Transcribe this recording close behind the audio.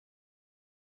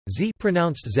Z,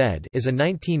 pronounced Zed, is a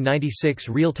 1996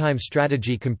 real-time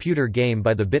strategy computer game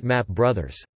by the Bitmap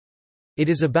brothers. It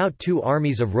is about two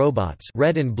armies of robots,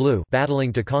 red and blue,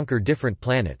 battling to conquer different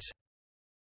planets.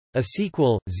 A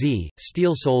sequel, Z,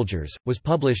 Steel Soldiers, was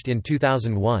published in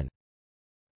 2001.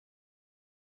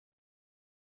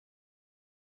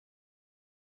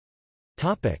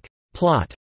 Topic: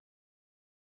 Plot.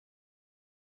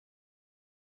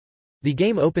 The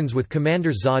game opens with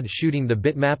Commander Zod shooting the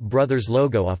Bitmap brothers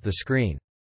logo off the screen.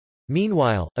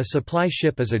 Meanwhile, a supply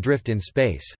ship is adrift in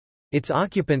space. Its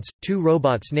occupants, two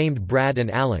robots named Brad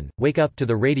and Alan, wake up to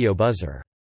the radio buzzer.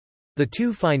 The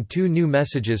two find two new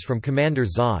messages from Commander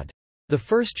Zod. The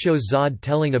first shows Zod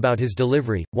telling about his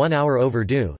delivery, 1 hour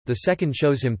overdue, the second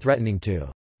shows him threatening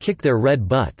to kick their red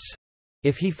butts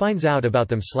if he finds out about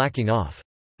them slacking off.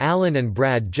 Alan and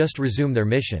Brad just resume their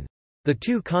mission. The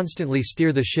two constantly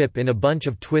steer the ship in a bunch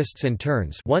of twists and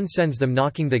turns. One sends them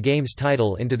knocking the game's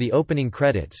title into the opening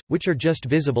credits, which are just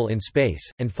visible in space,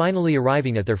 and finally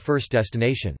arriving at their first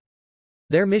destination.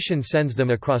 Their mission sends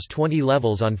them across 20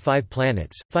 levels on 5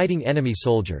 planets, fighting enemy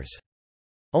soldiers.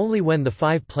 Only when the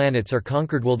 5 planets are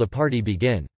conquered will the party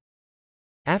begin.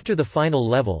 After the final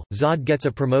level, Zod gets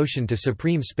a promotion to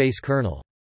Supreme Space Colonel.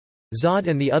 Zod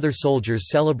and the other soldiers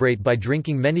celebrate by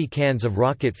drinking many cans of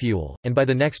rocket fuel, and by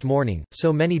the next morning,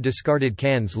 so many discarded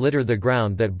cans litter the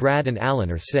ground that Brad and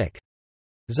Alan are sick.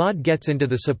 Zod gets into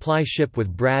the supply ship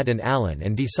with Brad and Alan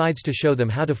and decides to show them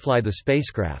how to fly the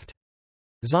spacecraft.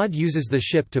 Zod uses the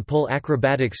ship to pull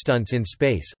acrobatic stunts in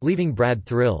space, leaving Brad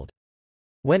thrilled.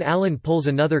 When Alan pulls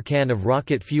another can of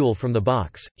rocket fuel from the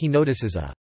box, he notices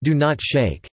a "Do not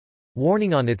shake"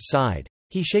 warning on its side.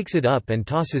 He shakes it up and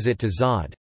tosses it to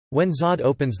Zod. When Zod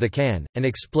opens the can, an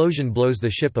explosion blows the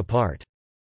ship apart.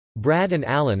 Brad and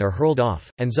Alan are hurled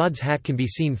off, and Zod's hat can be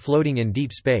seen floating in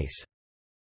deep space.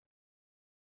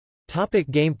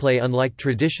 Gameplay. Unlike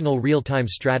traditional real-time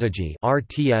strategy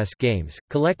 (RTS) games,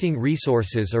 collecting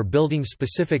resources or building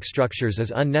specific structures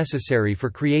is unnecessary for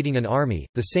creating an army,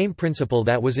 the same principle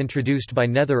that was introduced by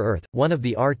Nether-Earth, one of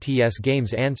the RTS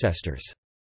game's ancestors.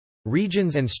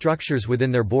 Regions and structures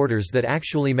within their borders that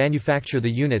actually manufacture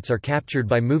the units are captured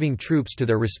by moving troops to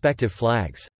their respective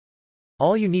flags.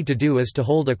 All you need to do is to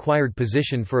hold acquired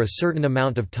position for a certain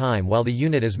amount of time while the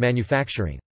unit is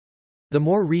manufacturing. The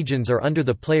more regions are under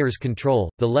the player's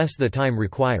control, the less the time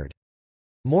required.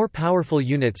 More powerful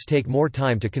units take more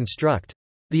time to construct.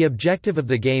 The objective of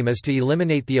the game is to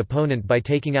eliminate the opponent by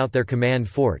taking out their command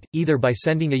fort, either by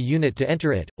sending a unit to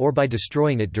enter it, or by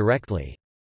destroying it directly.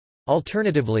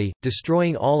 Alternatively,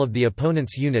 destroying all of the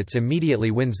opponent's units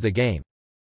immediately wins the game.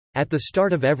 At the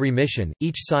start of every mission,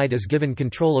 each side is given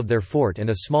control of their fort and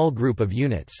a small group of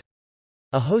units.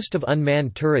 A host of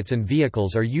unmanned turrets and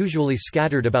vehicles are usually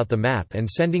scattered about the map, and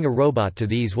sending a robot to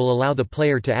these will allow the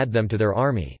player to add them to their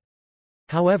army.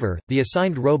 However, the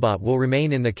assigned robot will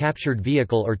remain in the captured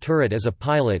vehicle or turret as a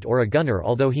pilot or a gunner,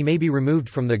 although he may be removed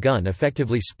from the gun,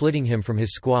 effectively splitting him from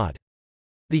his squad.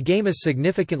 The game is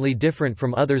significantly different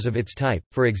from others of its type.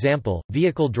 For example,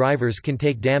 vehicle drivers can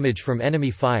take damage from enemy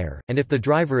fire, and if the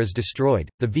driver is destroyed,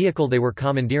 the vehicle they were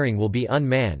commandeering will be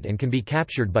unmanned and can be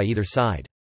captured by either side.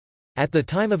 At the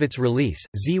time of its release,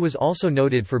 Z was also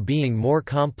noted for being more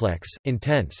complex,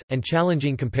 intense, and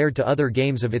challenging compared to other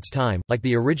games of its time, like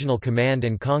the original Command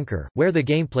 & Conquer, where the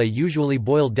gameplay usually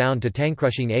boiled down to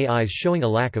tank-crushing AIs showing a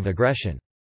lack of aggression.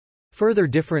 Further,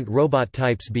 different robot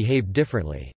types behaved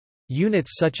differently.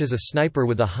 Units such as a sniper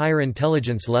with a higher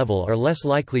intelligence level are less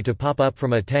likely to pop up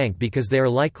from a tank because they are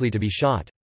likely to be shot.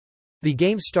 The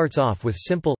game starts off with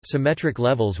simple, symmetric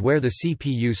levels where the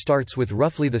CPU starts with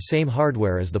roughly the same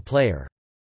hardware as the player.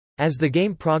 As the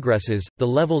game progresses, the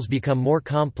levels become more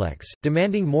complex,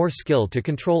 demanding more skill to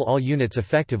control all units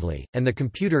effectively, and the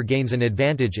computer gains an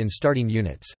advantage in starting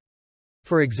units.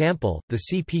 For example, the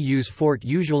CPU's fort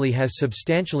usually has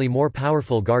substantially more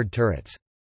powerful guard turrets.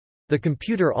 The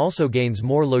computer also gains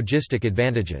more logistic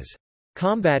advantages.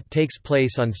 Combat takes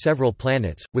place on several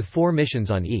planets, with 4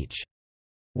 missions on each.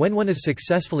 When one is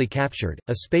successfully captured,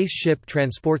 a spaceship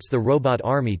transports the robot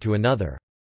army to another.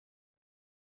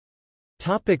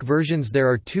 Versions. There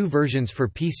are 2 versions for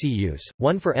PC use,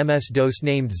 one for MS-DOS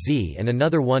named Z and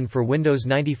another one for Windows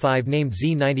 95 named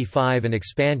Z95, an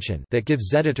expansion that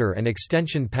gives Zeditor an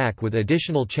extension pack with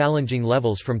additional challenging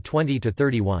levels from 20 to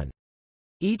 31.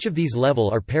 Each of these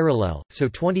levels are parallel, so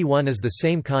 21 is the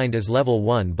same kind as level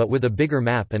 1 but with a bigger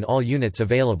map and all units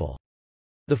available.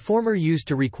 The former used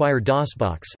to require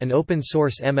DOSBox, an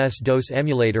open-source MS-DOS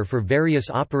emulator for various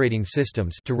operating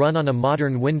systems, to run on a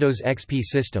modern Windows XP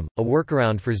system, a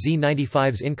workaround for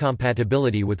Z95's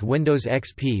incompatibility with Windows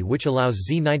XP which allows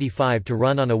Z95 to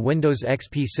run on a Windows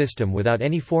XP system without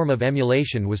any form of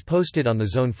emulation was posted on the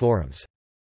Zone forums.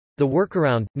 The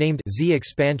workaround, named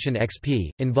Z-Expansion XP,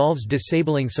 involves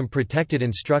disabling some protected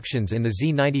instructions in the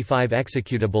Z95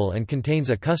 executable and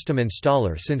contains a custom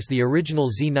installer since the original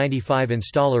Z95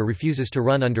 installer refuses to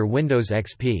run under Windows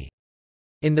XP.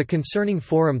 In the concerning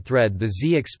forum thread, the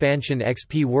Z-Expansion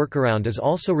XP workaround is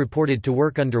also reported to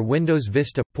work under Windows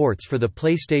Vista. Ports for the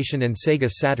PlayStation and Sega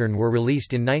Saturn were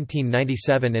released in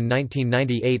 1997 and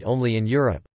 1998 only in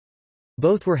Europe.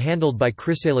 Both were handled by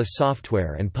Chrysalis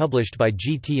Software and published by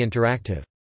GT Interactive.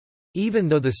 Even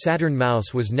though the Saturn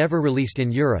mouse was never released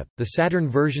in Europe, the Saturn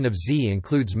version of Z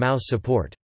includes mouse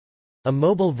support. A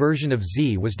mobile version of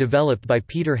Z was developed by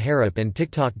Peter Harrop and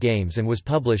TikTok Games and was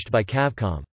published by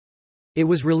Capcom. It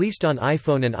was released on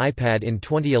iPhone and iPad in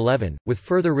 2011, with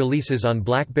further releases on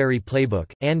BlackBerry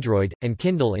Playbook, Android, and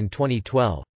Kindle in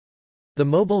 2012. The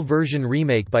mobile version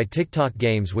Remake by TikTok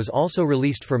Games was also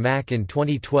released for Mac in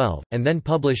 2012, and then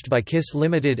published by KISS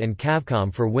Limited and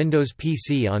Capcom for Windows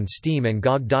PC on Steam and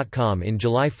GOG.com in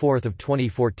July 4,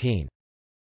 2014.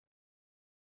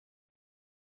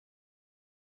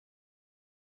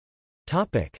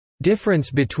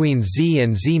 Difference between Z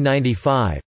and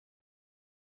Z95.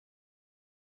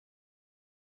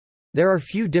 There are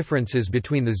few differences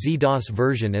between the Z-DOS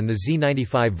version and the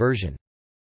Z95 version.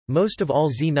 Most of all,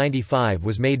 Z95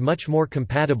 was made much more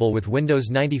compatible with Windows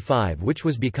 95, which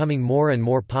was becoming more and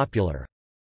more popular.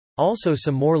 Also,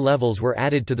 some more levels were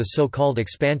added to the so-called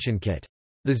expansion kit.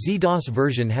 The Z-DOS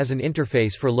version has an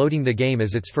interface for loading the game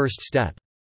as its first step.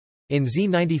 In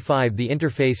Z95 the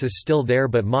interface is still there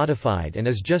but modified and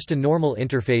is just a normal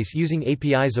interface using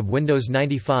APIs of Windows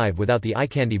 95 without the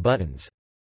iCandy buttons.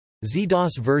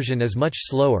 Z-DOS version is much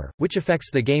slower, which affects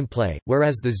the gameplay,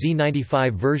 whereas the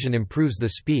Z95 version improves the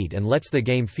speed and lets the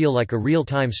game feel like a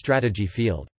real-time strategy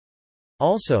field.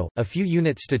 Also, a few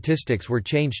unit statistics were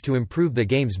changed to improve the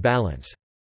game's balance.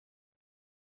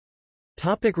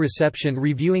 Reception.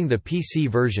 Reviewing the PC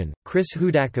version, Chris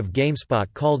Hudak of GameSpot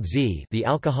called Z the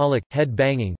alcoholic,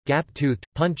 head-banging, gap-toothed,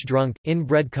 punch-drunk,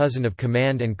 inbred cousin of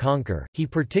Command & Conquer. He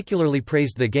particularly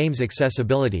praised the game's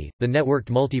accessibility, the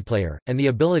networked multiplayer, and the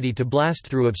ability to blast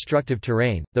through obstructive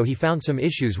terrain, though he found some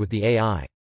issues with the AI.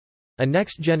 A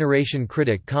next-generation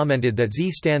critic commented that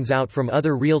Z stands out from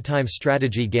other real-time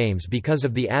strategy games because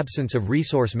of the absence of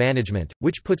resource management,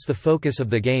 which puts the focus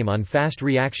of the game on fast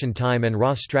reaction time and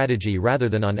raw strategy rather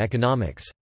than on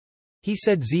economics. He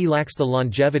said Z lacks the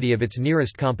longevity of its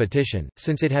nearest competition,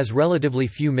 since it has relatively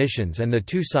few missions and the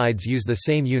two sides use the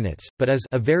same units, but is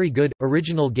a very good,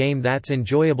 original game that's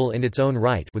enjoyable in its own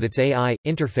right with its AI,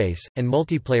 interface, and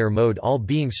multiplayer mode all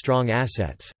being strong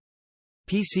assets.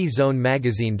 PC Zone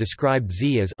magazine described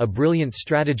Z as a brilliant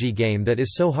strategy game that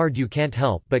is so hard you can't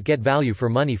help but get value for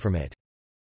money from it.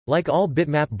 Like all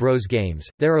Bitmap Bros games,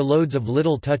 there are loads of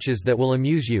little touches that will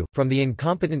amuse you, from the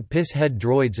incompetent piss-head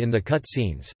droids in the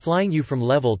cutscenes, flying you from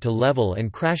level to level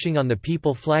and crashing on the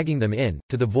people flagging them in,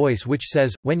 to the voice which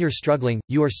says, "When you're struggling,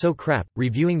 you are so crap."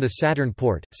 Reviewing the Saturn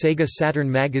port, Sega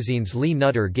Saturn magazine's Lee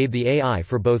Nutter gave the AI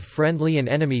for both friendly and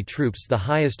enemy troops the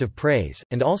highest of praise,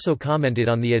 and also commented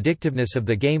on the addictiveness of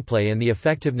the gameplay and the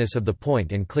effectiveness of the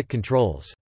point-and-click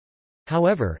controls.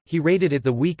 However, he rated it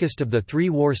the weakest of the three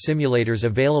war simulators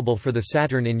available for the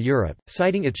Saturn in Europe,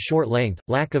 citing its short length,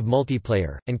 lack of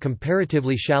multiplayer, and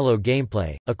comparatively shallow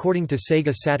gameplay. According to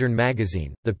Sega Saturn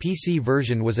magazine, the PC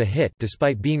version was a hit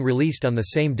despite being released on the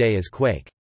same day as Quake.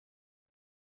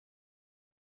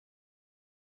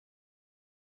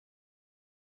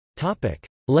 Topic: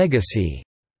 Legacy.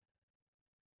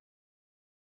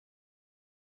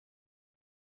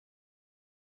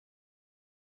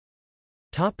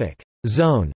 Topic: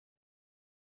 Zone.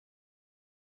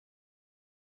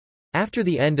 After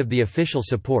the end of the official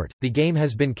support, the game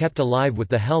has been kept alive with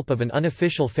the help of an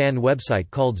unofficial fan website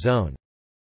called Zone.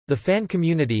 The fan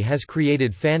community has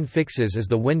created fan fixes as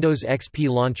the Windows XP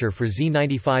launcher for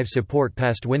Z95 support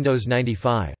past Windows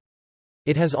 95.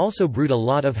 It has also brewed a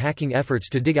lot of hacking efforts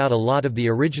to dig out a lot of the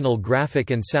original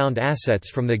graphic and sound assets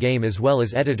from the game as well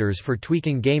as editors for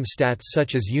tweaking game stats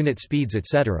such as unit speeds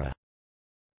etc.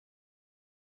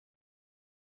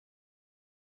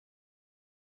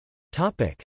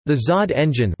 The Zod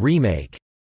Engine remake.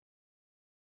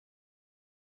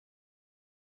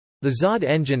 The Zod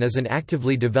Engine is an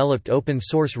actively developed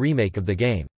open-source remake of the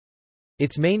game.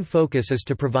 Its main focus is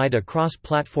to provide a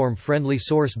cross-platform friendly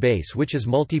source base which is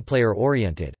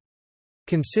multiplayer-oriented.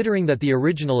 Considering that the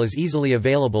original is easily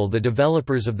available, the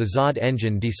developers of the Zod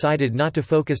engine decided not to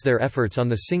focus their efforts on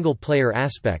the single-player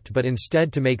aspect but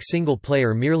instead to make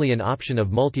single-player merely an option of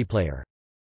multiplayer.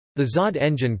 The Zod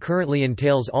engine currently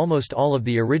entails almost all of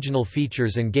the original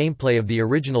features and gameplay of the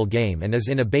original game and is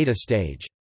in a beta stage.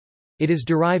 It is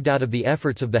derived out of the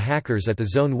efforts of the hackers at the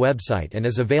ZZone website and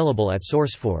is available at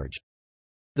SourceForge.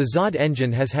 The Zod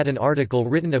engine has had an article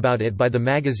written about it by the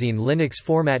magazine Linux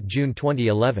Format June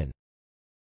 2011.